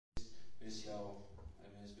Miss y'all.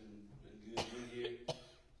 Amen. It's been good being here.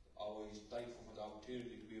 Always thankful for the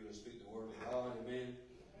opportunity to be able to speak the word of God. Amen.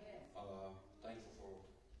 Thankful for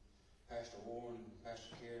Pastor Warren and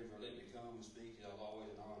Pastor Karen for letting me come and speak. It's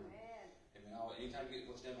always an honor. Amen. Anytime you get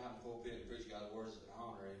to stand behind the pulpit and preach God's words, it's an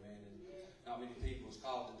honor. Amen. And not many people is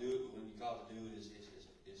called to do it, but when you're called to do it, it's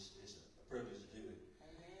a privilege to do it.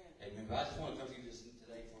 Amen. But I just want to come to you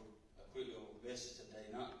today for a quick little message today.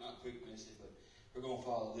 Not a quick message, but we're going to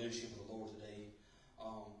follow the leadership of the Lord today.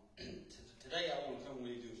 Today I want to come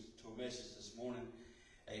with you to a message this morning.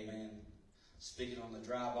 Amen. Speaking on the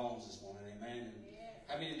dry bones this morning. Amen. And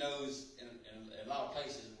how many knows in a lot of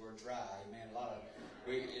places we're dry? Amen. A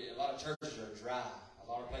lot of churches are dry. A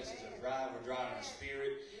lot of places are dry. We're dry in our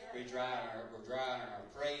spirit. We're dry in our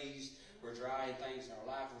praise. We're dry in things in our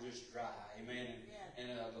life. We're just dry. Amen.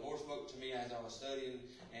 And the Lord spoke to me as I was studying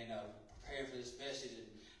and preparing for this message.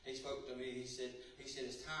 And He spoke to me. He said,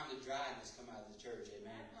 it's time the dryness come out of the church.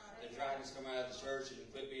 Amen. The dryness come out of the church and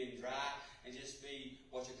quit being dry and just be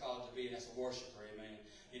what you're called to be, and that's a worshiper. Amen.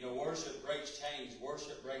 You know, worship breaks chains.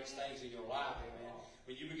 Worship breaks things in your life. Amen.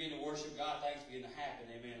 When you begin to worship God, things begin to happen.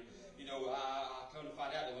 Amen. You know, I come to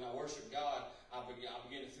find out that when I worship God, I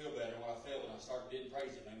begin to feel better than what I felt when I didn't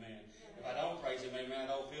praise Him. Amen. If I don't praise Him, amen, I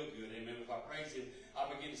don't feel good. Amen. If I praise Him, I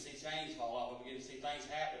begin to see chains fall off. I begin to see things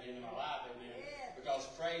happen in my life. Amen. Because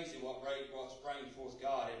praise is what's bringing forth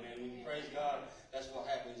God. Amen. When you praise God, that's what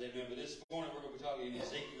happens. Amen. But this morning we're going to be talking in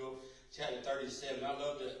Ezekiel chapter 37. I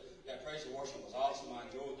love that praise and worship was awesome. I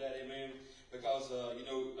enjoyed that. Amen. Because you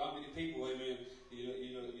know, not many people. Amen.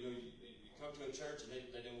 You come to a church and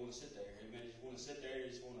they don't want to sit there. Amen. They just want to sit there.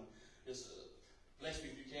 They just want to bless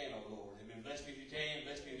me if you can, oh Lord. Amen. Bless me if you can.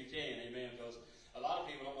 Bless me if you can. Amen. Because a lot of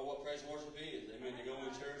people don't know what praise and worship is. Amen. They go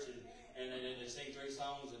in church and they sing 3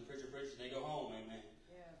 songs and preacher preaches and they go home. Amen.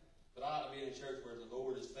 Yeah. But I like to be in a church where the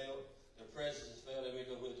Lord is felt, the presence is felt. Amen.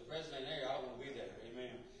 Because if the presence ain't there, I don't want to be there.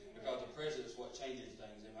 Amen. Because the presence is what changes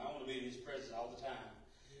things. Amen. I want to be in His presence all the time.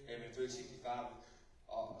 Amen. 365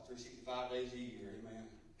 days a year. Amen.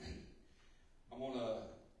 I'm going to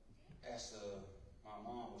ask my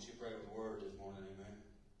mom, will she pray with the word this morning? Amen.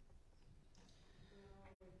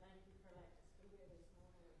 We thank you for letting us be here this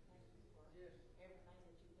morning. We thank you for everything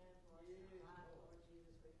that you've done for us in our life, Lord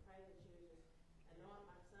Jesus. We pray that you just anoint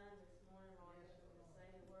my son this morning, Lord, that you will say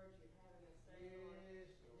the words you have him to say, Lord, and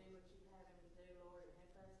do what you have him to do, Lord, and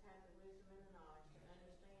help us have the wisdom and the knowledge to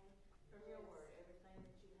understand from your word everything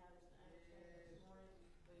that you have us to understand this morning.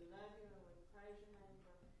 We love you and we praise your name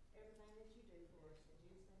for everything that you do for us. In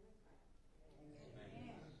Jesus' name we pray.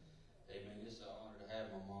 Amen. Amen. It's an honor to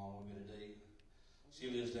have my mom with me today.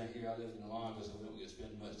 She lives down here. I live in the Longest, so we don't get to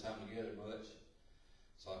spend much time together much.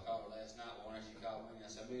 So I called her last night. One night she called me. I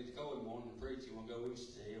said, I'm ready to go in the morning and preach. You want to go with me?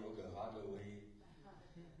 She said, yeah, we'll go. I'll go with you.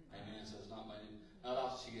 Amen. So it's not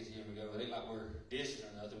often she gets to hear me go. It ain't like we're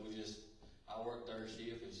distant or nothing. I work third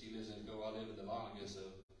shift and she lives in the go. I live in the Longest, so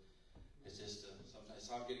it's just sometimes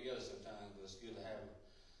it's hard to get together sometimes, but it's good to have her.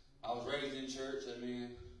 I was raised in church.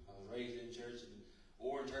 Amen. I was raised in church, and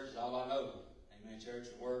war in church is all I know. Amen.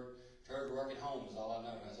 Church and work. Church, work, and home is all I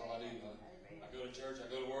know. That's all I do. I go to church,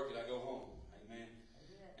 I go to work, and I go home. Amen.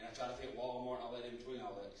 And I try to fit Walmart and all that in between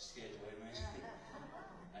all that schedule. Amen.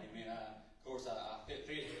 Amen. Of course, I fit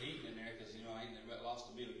eating in there because, I ain't never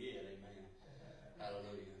lost a meal yet. Amen.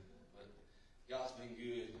 Hallelujah. But God's been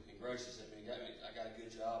good and gracious. Amen. I got a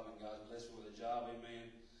good job, and God's blessed me with a job.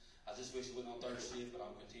 Amen. I just wish it wasn't on third shift, but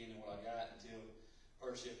I'm continuing what I got until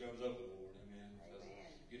first shift comes open, Lord. Amen. Because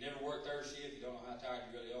you never work third shift, you don't know how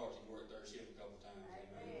tired you really are until you work third shift a couple of times.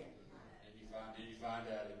 Amen. And you find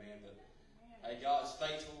out, amen. But hey, God's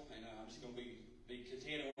faithful, and I'm just going to be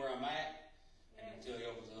contented where I'm at and until He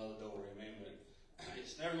opens another door. Amen. But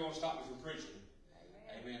it's never going to stop me from preaching.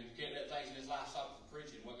 Amen. You can't let things in this life stop you from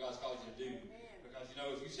preaching what God's called you to do. Because,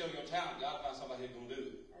 if you sell your talent, God will find somebody who's going to do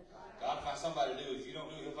it. God will find somebody to do it. If you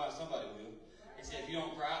don't do it, He'll find somebody who will. He said, if you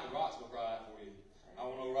don't cry out, the rocks will cry out for you. I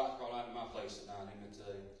want no rocks crawl out in my place tonight. Amen.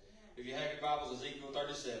 Today. If you have your Bibles, Ezekiel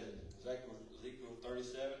 37. Ezekiel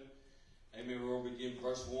 37. Amen. We'll begin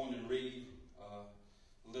verse 1 and read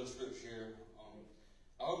a little scripture here.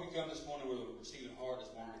 I hope you come this morning with a receiving heart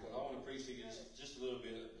this morning, because I want to preach to you just a little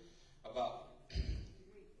bit about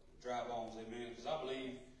dry bones. Amen. Because I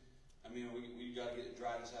believe, we got to get the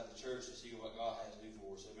dryness out of the church to see what God has to do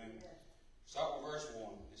for us. Amen. Start with verse 1.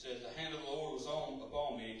 It says, the hand of the Lord was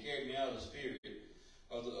upon me and carried me out of the spirit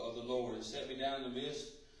of the Lord and set me down in the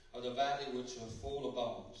midst of the valley which was full of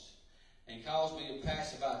bones, and caused me to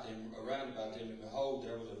pass around about them, and behold,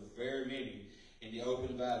 there was a very many in the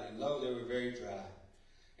open valley, and lo, they were very dry.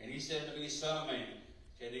 And He said to me, Son of man,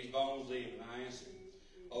 can these bones live? And I answered,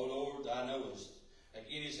 O Lord, Thou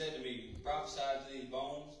again he said to me, prophesy to these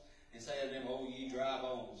bones, and say unto them, O ye dry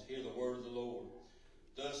bones, hear the word of the Lord.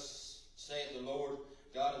 Thus saith the Lord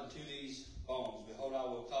God unto these bones, behold, I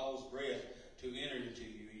will cause breath to enter into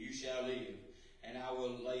you, and you shall live. And I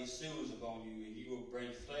will lay sewers upon you, and you will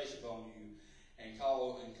bring flesh upon you, and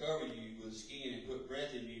cover you with skin, and put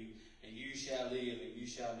breath in you, and you shall live, and you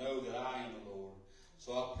shall know that I am the Lord.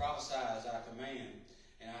 So I prophesied as I command,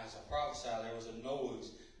 and as I prophesied, there was a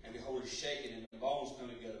noise, and behold, it shaking, and the bones come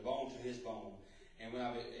together, bone to his bone. And when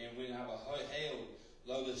I beheld,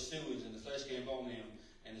 lo, the sewers, and the flesh came upon them,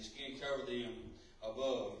 and the skin covered them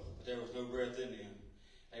above, but there was no breath in them.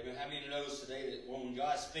 Amen. How many knows today that when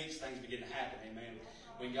God speaks, things begin to happen? Amen.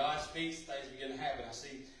 When God speaks, things begin to happen. I've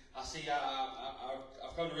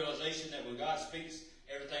come to realization that when God speaks,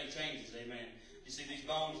 everything changes. Amen. You see, these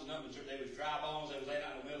bones, they was dry bones. They was laying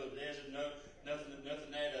out in the middle of the desert. Nothing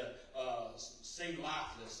there seemed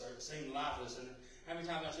lifeless. And how many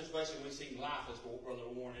times in our situation we seem lifeless, Brother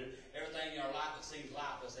Warren? Everything in our life that seems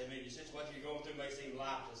lifeless. Amen. Your situation you're going through may seem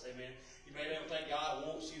lifeless. Amen. You may not think God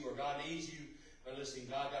wants you or God needs you. But listen,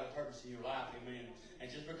 God got a purpose in your life, amen. And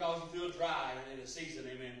just because you feel dry in a season,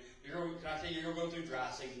 amen, you're going to go through dry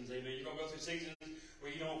seasons, amen. You're going to go through seasons where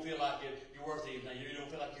you don't feel like you're worth anything. You don't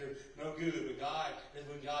feel like you're no good. But God, is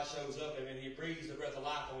when God shows up, amen, He breathes the breath of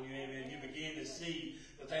life on you, amen. You begin to see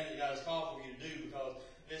the thing that God has called for you to do. Because,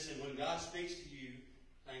 listen, when God speaks to you,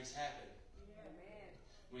 things happen. Amen.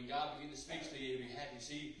 When God begins to speak to you, be happy.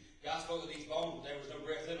 See, God spoke to these bones, but there was no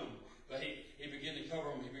breath in them. But he began to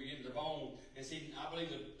cover them. He began to bone. And see, I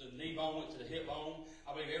believe the knee bone went to the hip bone.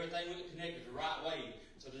 I believe everything went connected the right way.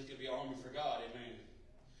 So this could be an army for God. Amen.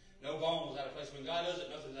 No bone was out of place. When God does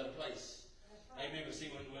it, nothing's out of place. Amen. But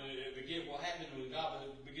see, when it began, what happened when God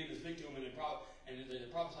began to speak to them and they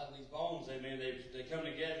prophesied these bones, amen, they come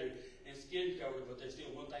together and skin covered, but there's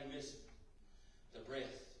still one thing missing. The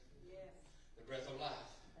breath. Yes. The breath of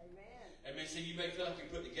life. Amen. Amen. See, you may feel like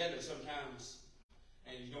you're put together sometimes.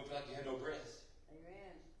 And you don't feel like you have no breath.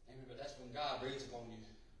 Amen. Amen. But that's when God breathes upon you.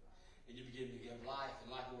 And you begin to give life and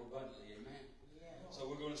life more abundantly. Amen. Yeah. So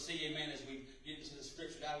we're going to see, amen, as we get into the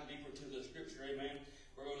scripture, dive deeper into the scripture, amen.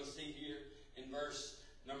 We're going to see here in verse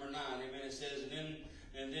number 9, amen. It says, And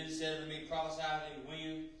then said to me, prophesy to the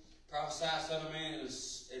wind, prophesy, son of man, and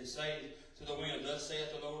say to the wind, thus saith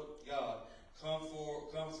the Lord God, come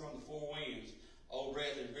from the four winds, O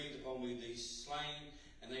breath, and breathe upon me these slain,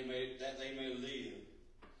 and they may live.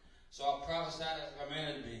 So I prophesied as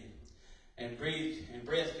commanded me, and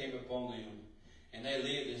breath came upon them, and they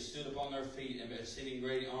lived and stood upon their feet, and exceeding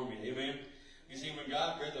great army. Amen. You see, when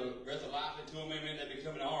God breathed of life into them, amen, they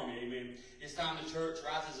become an army. Amen. It's time the church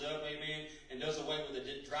rises up, amen, and does away with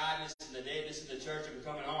the dryness and the deadness in the church and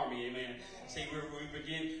become an army. Amen. See,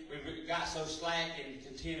 we got so slack and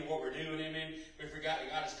content in what we're doing. Amen. We forgot that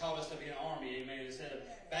God has called us to be an army. Amen. Instead of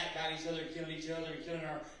backbiting each other, killing each other, and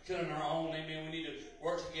killing our own. Amen. We need to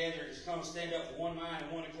work together and just come stand up for one mind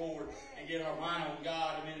and one accord and get our mind on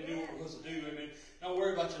God. Amen. And do what we're supposed to do. Amen. Don't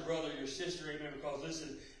worry about your brother, your sister. Amen. Because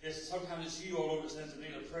listen, sometimes it's you all over the sense of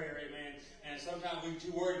need of prayer. Amen. And sometimes we're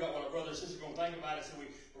too worried about what our brother or sister are going to think about us, so we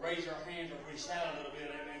raise our hands or we shout a little bit.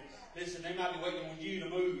 Amen. Listen, they might be waiting on you to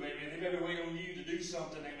move. Amen. They may be waiting on you to do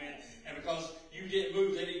something. Amen. And because you didn't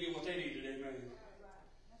move, they didn't get what they needed. Amen.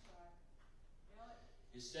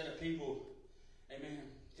 Instead of people, amen.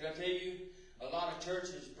 Can I tell you, a lot of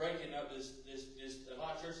churches breaking up, a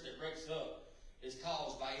lot of churches that breaks up is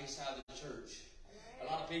caused by inside the church. A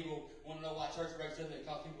lot of people want to know why church breaks up. They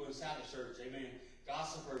call people inside the church, amen.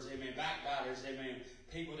 Gossipers, amen. Backbiters, amen.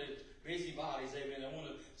 People that busybodies, amen. They want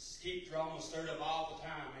to keep drama stirred up all the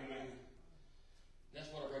time, amen.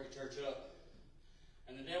 That's what will break a church up.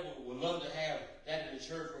 And the devil would love to have that in the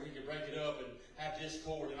church where he could break it up and have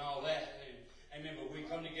discord and all that. Amen. But we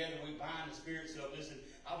come together and we bind the spirits up. Listen,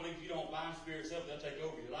 I believe if you don't bind spirits up, they'll take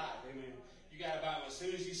over your life. Amen. You got to bind them. As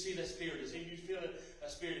soon as you see that spirit, as soon as you feel a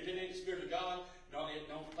spirit, if it ain't the spirit of God,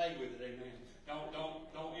 don't play with it. Amen.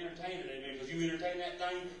 Don't entertain it. Amen. Because you entertain that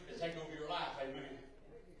thing, it'll take over your life. Amen.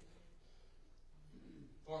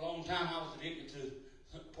 For a long time, I was addicted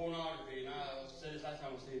to pornography, and I said this last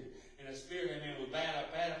time I was here. And the spirit, amen, was bad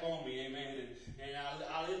upon me, amen. And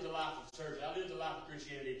I lived a life of church. I lived a life of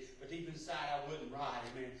Christianity, but deep inside I wasn't right,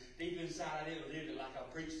 amen. Deep inside I didn't live it like I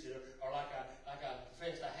preached it or like I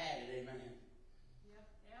professed I had it, amen.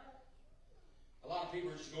 A lot of people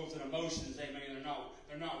are just going through the motions, amen.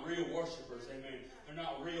 They're not real worshipers, amen. They're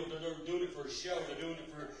not real. They're doing it for a show. They're doing it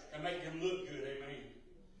to make them look good, amen.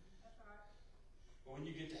 That's right. But when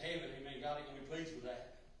you get to heaven, amen, God ain't going to be pleased with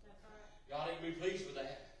that. That's right. God ain't going to be pleased with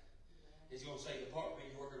that. He's going to say, depart from me,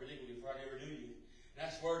 you worker of iniquity, for I never knew you. And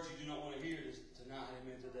that's words you do not want to hear tonight, amen.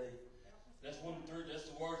 amen, today. That's the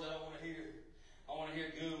words I don't want to hear. I want to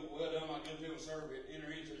hear good, well done, my good people servant,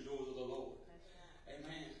 enter into the doors of the Lord.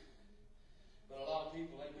 Amen. But a lot of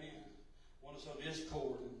people, amen, want to sow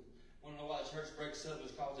discord and want to know why the church breaks up.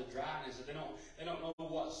 It's called the dryness. They don't know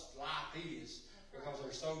what life is because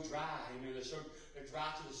they're so dry. Amen. They're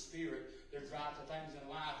dry to the spirit. They're dry to things in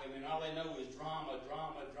life. Amen. All they know is drama.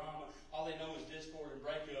 All they know is discord and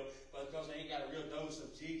breakup, but because they ain't got a real dose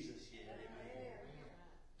of Jesus yet. Amen.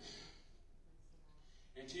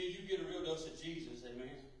 Until you get a real dose of Jesus,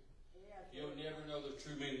 amen, you'll never know the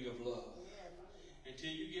true meaning of love.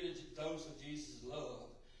 Until you get a dose of Jesus'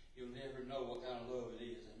 love, you'll never know what kind of love it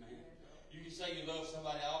is. Amen. You can say you love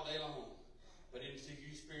somebody all day long, but until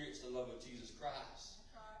you experience the love of Jesus Christ,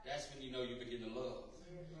 that's when you know you begin to love.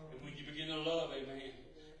 And when you begin to love, amen,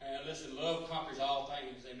 and listen, love conquers all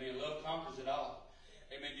things. Amen. Love conquers it all.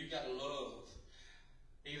 Amen. You got to love.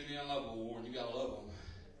 Even the unlovable one, you got to love them.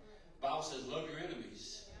 The Bible says, love your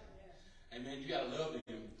enemies. Amen. You got to love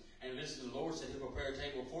them. And listen, the Lord said He'll prepare a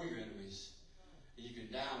table for your enemies. And you can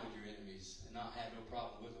dine with your enemies and not have no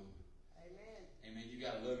problem with them. Amen. Amen. You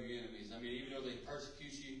got to love your enemies. I mean, even though they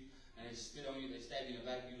persecute you and they spit on you, they stab you in the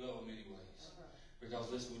back, you love them anyways. Because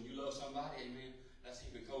listen, when you love somebody, amen, that's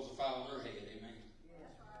heaping coals of fire on their head. Amen.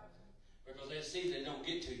 Because they see they don't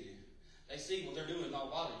get to you. They see what they're doing don't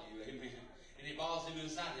bother you. Amen. And it bothers them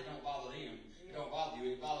inside. It don't bother them. It don't bother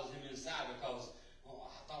you. It bothers them inside because, oh,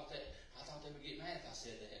 I thought they would get mad if I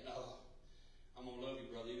said that. No. I'm going to love you,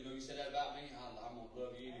 brother. Even though you said that about me, I'm going to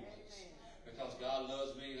love you anyways. Because God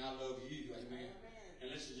loves me and I love you. Amen.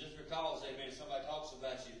 And listen, just because, amen, somebody talks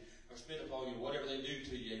about you or spit upon you, whatever they do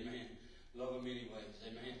to you, amen, love them anyways.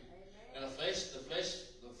 Amen. And the flesh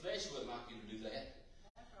wouldn't like you to do that.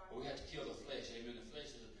 But we have to kill the flesh. Amen. The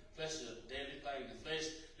flesh is a deadly thing. The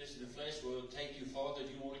flesh will take you farther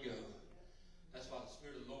than you want to go. That's why the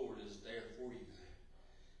Spirit of the Lord is there for you.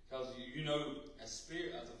 Because you know, the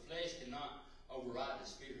flesh cannot override the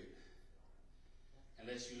Spirit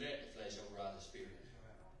unless you let the flesh override the Spirit.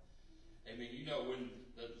 Amen. You know, when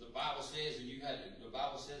the Bible says, the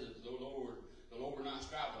Bible says that the Lord will not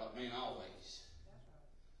strive like man always.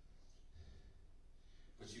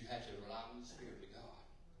 But you have to rely on the Spirit of God.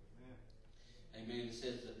 Amen. It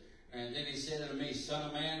says that, and then He said unto me, Son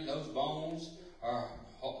of man, those bones are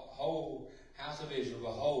whole house of Israel.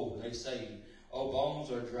 Behold, they say, O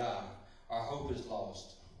bones are dry. Our hope is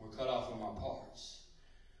lost. We're cut off from our parts.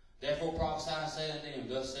 Therefore prophesy and say unto them,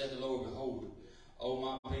 Thus saith the Lord, Behold, O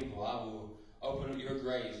my people, I will open up your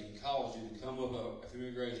graves and cause you to come up from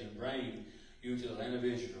your graves and bring you to the land of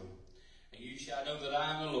Israel. And you shall know that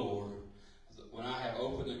I am the Lord, when I have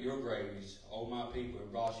opened up your graves, O my people,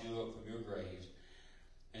 and brought you up from your graves,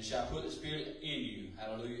 and shall put the Spirit in you.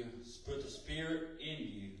 Hallelujah. Put the Spirit in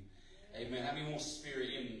you. Amen. How many want the Spirit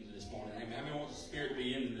in this morning? Amen. How many want the Spirit to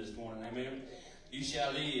be in this morning? Amen. You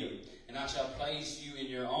shall live, and I shall place you in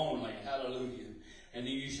your own land. Hallelujah. And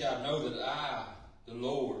then you shall know that I, the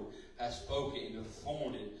Lord, have spoken and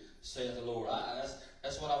performed it, saith the Lord.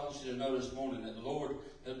 That's what I want you to know this morning, that the Lord,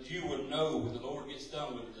 that you would know when the Lord gets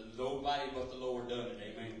done with it, that nobody but the Lord done it.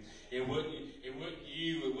 Amen. It wasn't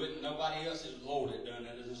you, it wasn't nobody else, it was the Lord that done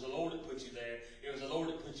it. It was the Lord that put you there. It was the Lord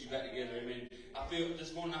that put you back together. Amen.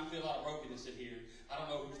 This morning I feel a lot of brokenness in here. I don't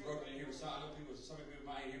know who's broken in here, but some people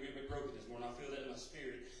might hear me a bit broken this morning. I feel that in my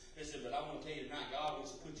spirit. Listen, but I want to tell you tonight, God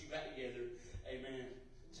wants to put you back together. Amen.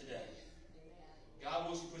 Today. God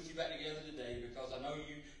wants to put you back together today because I know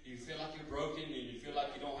you feel like you're broken and you feel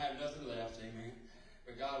like you don't have nothing left. Amen.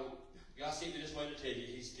 But God sent me this way to tell you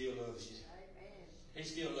He still loves you. Amen. He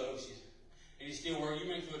still loves you. And He's still working.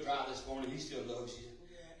 You may feel dry this morning. He still loves you.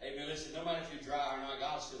 Amen. Listen, no matter if you're dry or not,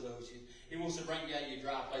 God still loves you. He wants to bring you out of your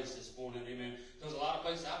dry place this morning. Amen. There's a lot of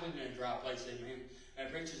places I've been in a dry place. Amen. And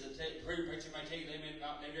preacher may tell you they've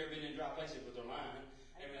never been in dry places, but they're lying.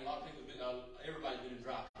 Amen. A lot of people, everybody's been in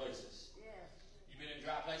dry places. You've been in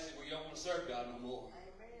dry places where you don't want to serve God no more.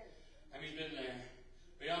 Amen. How many's been there?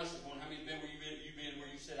 Be honest this morning. How many's been where you've been where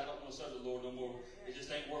you said, I don't want to serve the Lord no more? It just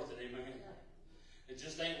ain't worth it. Amen. It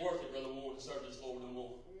just ain't worth it, Brother Warren, to serve this Lord no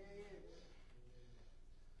more.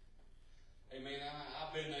 Amen.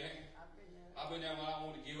 I've been there. I've been there when I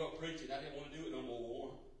wanted to give up preaching. I didn't want to do it no more,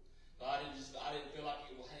 Warren. But I didn't feel like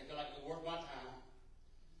it was worth my time.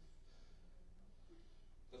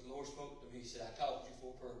 But the Lord spoke to me. He said, I called you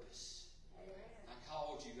for a purpose. I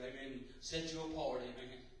called you, amen, set you apart,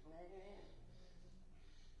 amen.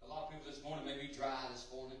 A lot of people this morning may be dry this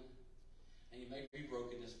morning, and you may be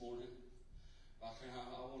broken this morning. But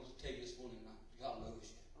I want to tell you this morning, God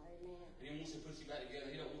loves you. Amen. And He wants to put you back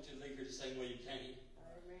together. He don't want you to leave here the same way you came.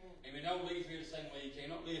 Amen. Don't leave here the same way you came.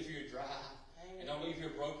 Don't leave here dry. Amen. And don't leave you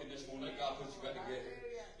feel broken this morning, let God put you back together.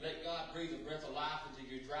 Let God breathe a breath of life into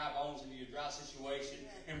your dry bones, into your dry situation,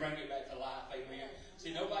 and bring it back to life. Amen.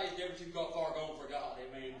 See, nobody's ever too far gone for God.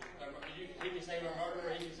 Amen. He can save a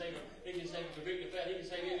murderer. He can save a convicted felon. He can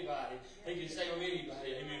save anybody. He can save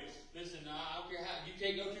anybody. Amen. Listen, I don't care how, you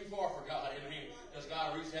can't go too far for God. Amen. Because God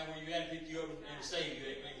will reach down where you at and pick you up and save you.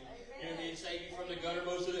 Amen. He'll save you from the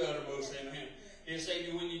guttermost to the uttermost. Amen. He'll save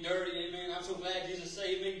you when you're dirty. Amen. I'm so glad Jesus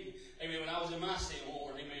saved me. Amen. When I was in my sin,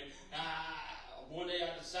 Lord. Amen. One day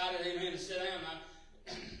I decided, amen, to sit down.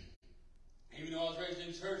 Even though I was raised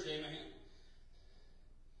in church, amen,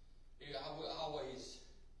 I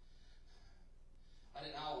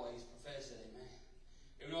didn't always profess it, amen.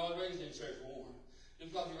 Even though I was raised in church, Warren.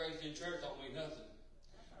 Just because you're raised in church don't mean nothing.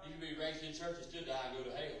 You can be raised in church and still die and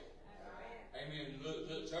go to hell. Amen.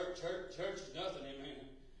 Look, church is nothing,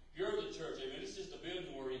 amen. You're the church, amen. It's just the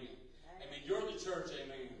building we're in. Amen. You're the church,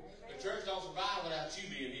 amen. The church don't survive without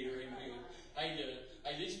you being here, amen.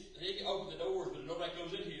 They can open the doors, but nobody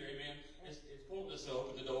comes in here, amen. It's pointless to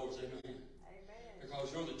open the doors, amen.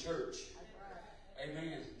 Because you're the church.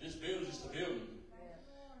 Amen. This building is the building.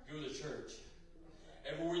 You're the church.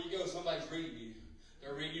 Everywhere you go, somebody's reading you.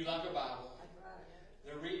 They're reading you like a Bible.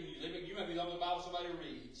 They're reading you. You may be the only Bible somebody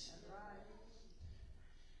reads.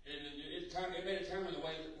 It may determine the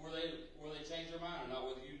way where they change their mind or not,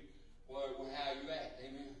 whether you, or how you act.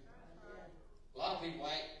 Amen. A lot of people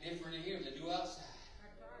act different in here than they do outside.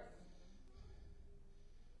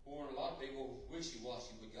 Or a lot of people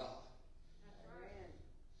wishy-washy with God.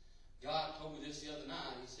 God told me this the other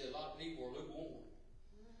night. He said a lot of people are lukewarm.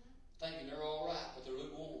 Thinking they're all right, but they're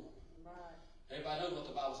lukewarm. Everybody knows what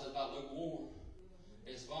the Bible says about lukewarm.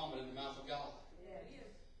 It's vomit in the mouth of God.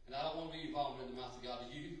 And I don't want to be vomit in the mouth of God.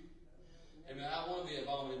 Do you? Amen. I want to be a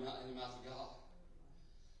vomit in the mouth of God.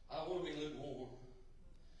 I don't want to be lukewarm.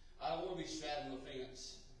 I don't want to be straddling the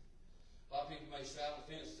fence. A lot of people may straddle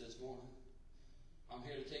the fence this morning. I'm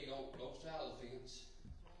here to tell you, don't straddle the fence.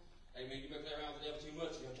 Amen. You may play around with the devil too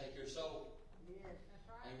much, you'll take your soul.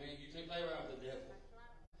 Amen. You can't play around with the devil.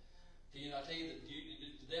 I tell you,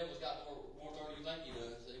 the devil's got more authority than you think he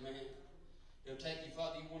does. Amen. He'll take you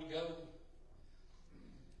farther you want to go.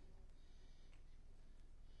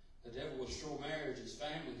 The devil will destroy marriages,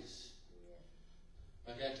 families.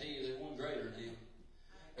 Like I tell you, there's one greater than him.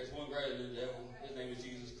 There's one greater than the devil. His name is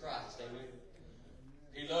Jesus Christ. Amen.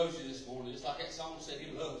 He loves you this morning. Just like that song said,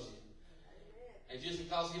 he loves you. And just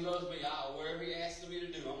because he loves me, whatever he asks me to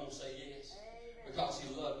do, I'm going to say yes. Because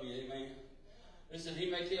he loved me. Amen. Listen,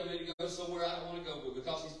 he may tell me to go somewhere I don't want to go, but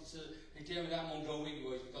because he tell me that I'm going to go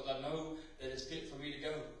anyways, because I know that it's fit for me to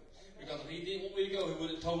go. Because if he didn't want me to go, he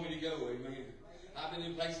wouldn't have told me to go. Amen. I've been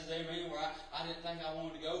in places, amen, where I didn't think I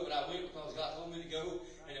wanted to go, but I went because God told me to go,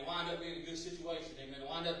 and it wound up being a good situation, amen. It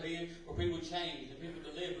wound up being where people changed and people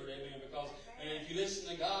delivered, amen. Because if you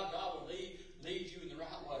listen to God, God will lead you in the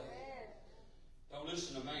right way. Don't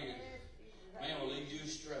listen to man. Man will lead you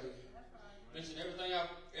astray. Listen, everything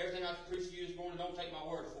I preach to you this morning, don't take my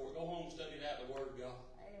word for it. Go home and study it out the Word of God.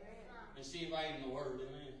 And see if I ain't in the Word,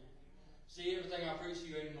 amen. See, everything I preach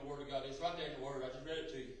to you ain't in the Word of God. It's right there in the Word. I just read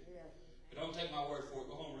it to you. But don't take my word for it.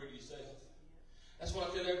 Go home and read it yourself. That's what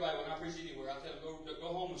I tell everybody when I preach anywhere. I tell them, go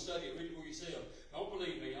home and study it. Read it for yourself. Don't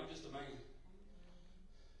believe me. I'm just a man.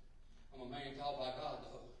 I'm a man called by God,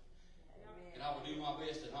 though. And I will do my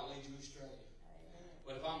best to not lead you astray.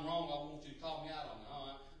 But if I'm wrong, I want you to call me out on it.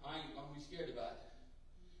 I'm going to be scared about it.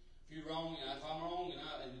 If you're wrong, and if I'm wrong,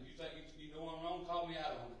 and you think you know I'm wrong, call me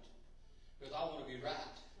out on it. Because I want to be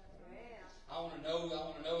right. I want to know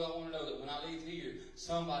that when I leave here,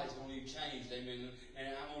 somebody's going to leave changed, amen.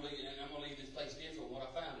 And I'm going to leave this place different from what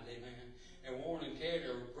I found it, amen. And Warren and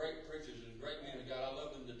Carrie are great preachers and great men of God. I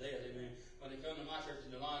love them to death, amen. When they come to my church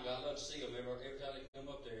in the line, I love to see them every time they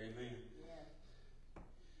come up there, amen.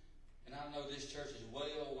 And I know this church is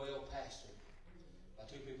well pastored by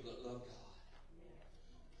two people that love God.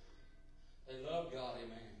 They love God,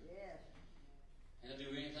 amen. And they'll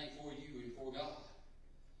do anything for you and for God.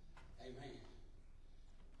 Amen.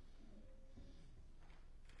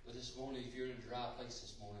 But this morning, if you're in a dry place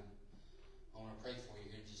this morning, I want to pray for you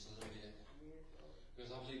here just a little bit. Because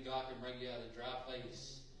I believe God can bring you out of a dry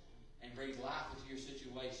place and bring life into your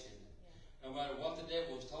situation. No matter what the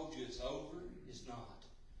devil has told you it's over, it's not.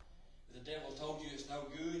 If the devil told you it's no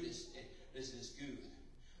good, this is good.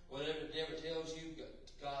 Whatever the devil tells you,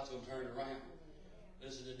 God's going to turn it around.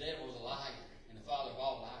 Listen, the devil's a liar and the father of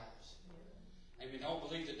all liars. Amen. Don't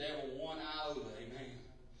believe the devil one iota. Amen.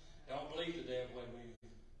 Don't believe the devil. Amen.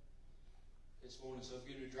 This morning, so if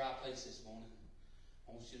you're in a dry place this morning,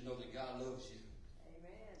 I want you to know that God loves you.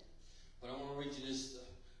 Amen. But I want to read you this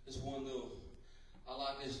one little I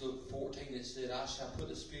like this Luke 14 that said, I shall put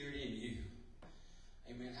the Spirit in you.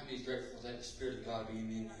 Amen. How many is grateful for that the Spirit of God being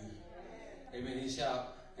in you? Amen. He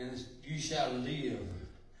shall, and you shall live,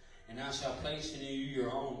 and I shall place in you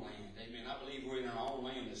your own land. Amen. I believe we're in our own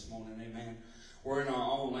land this morning. Amen. We're in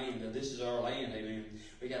our own land. This is our land. Amen.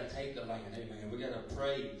 We got to take the land. Amen. We got to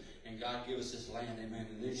pray, and God give us this land. Amen.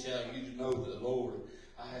 And this shall you know that the Lord,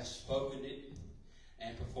 I have spoken it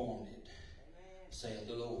and performed it, saith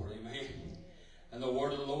the Lord. Amen. And the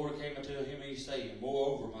word of the Lord came unto him, and he said,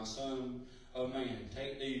 Moreover, my son of man,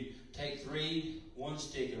 take one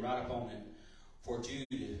stick and write upon it for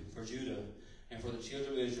Judah, and for the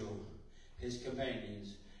children of Israel, his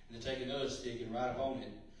companions, and to take another stick and write upon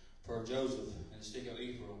it for Joseph and the stick of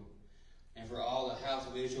Ephraim, and for all the house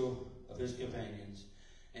of Israel of his companions,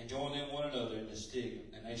 and join them one another in the stick,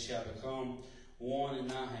 and they shall become one in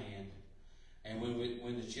thy hand. And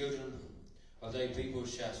when the children of thy people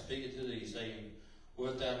shall speak it to thee, saying,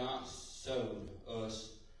 Wilt thou not show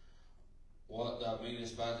us what thou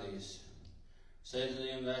meanest by this? Say to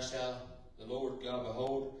them, Thou shalt, the Lord God,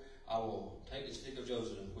 behold, I will take the stick of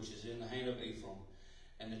Joseph, which is in the hand of Ephraim,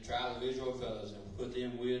 and the tribe of Israel fellows, and put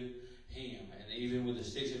them with him, and even with the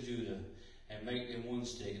sticks of Judah, and make them one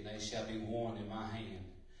stick, and they shall be one in my hand.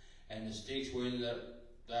 And the sticks wherein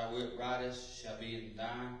thou writest shall be in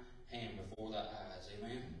thine hand before thy eyes.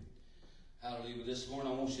 Amen. Hallelujah. But this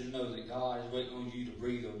morning I want you to know that God is waiting on you to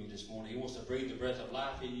breathe on you this morning. He wants to breathe the breath of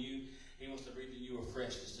life in you. He wants to breathe in you a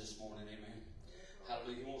freshness this morning. Amen.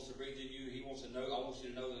 Hallelujah. He wants to breathe in you. He wants to know. I want you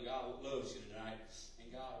to know that God loves you tonight.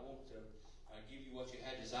 And God wants to give you what you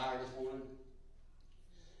had desire this morning.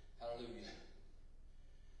 Hallelujah.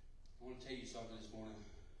 I want to tell you something this morning.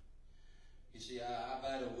 You see, I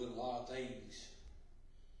battle with a lot of things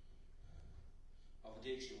of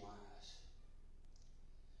addiction-wise.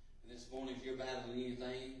 And this morning, if you're battling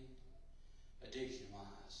anything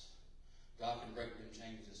addiction-wise, God can break them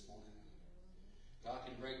chains this morning. God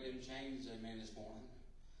can break them chains, amen, this morning.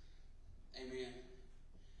 Amen.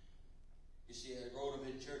 You see, I growing up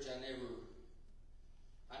in church, I never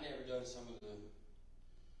done some of the,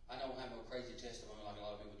 I don't have no crazy testimony like a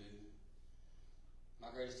lot of people do.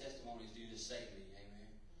 My greatest testimony is Jesus saved me,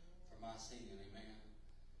 amen, from my sin, amen.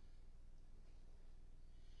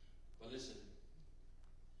 But listen,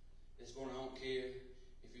 this morning I don't care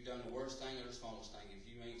if you've done the worst thing or the smallest thing. If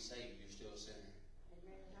you ain't saved, you're still a sinner.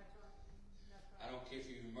 Amen. That's right. That's right. I don't care if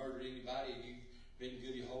you've murdered anybody, if you've been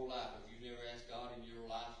good your whole life. If you've never asked God in your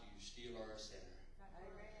life, you still are a sinner.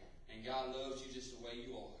 Amen. And God loves you just the way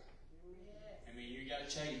you are. Yes. I mean, you got to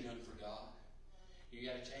change nothing for God. You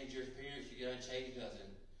got to change your appearance. You got to change nothing.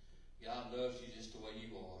 God loves you just the way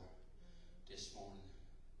you are this morning.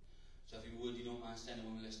 So if you would, you don't mind standing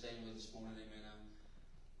with me. Let's stand with us this morning. Amen.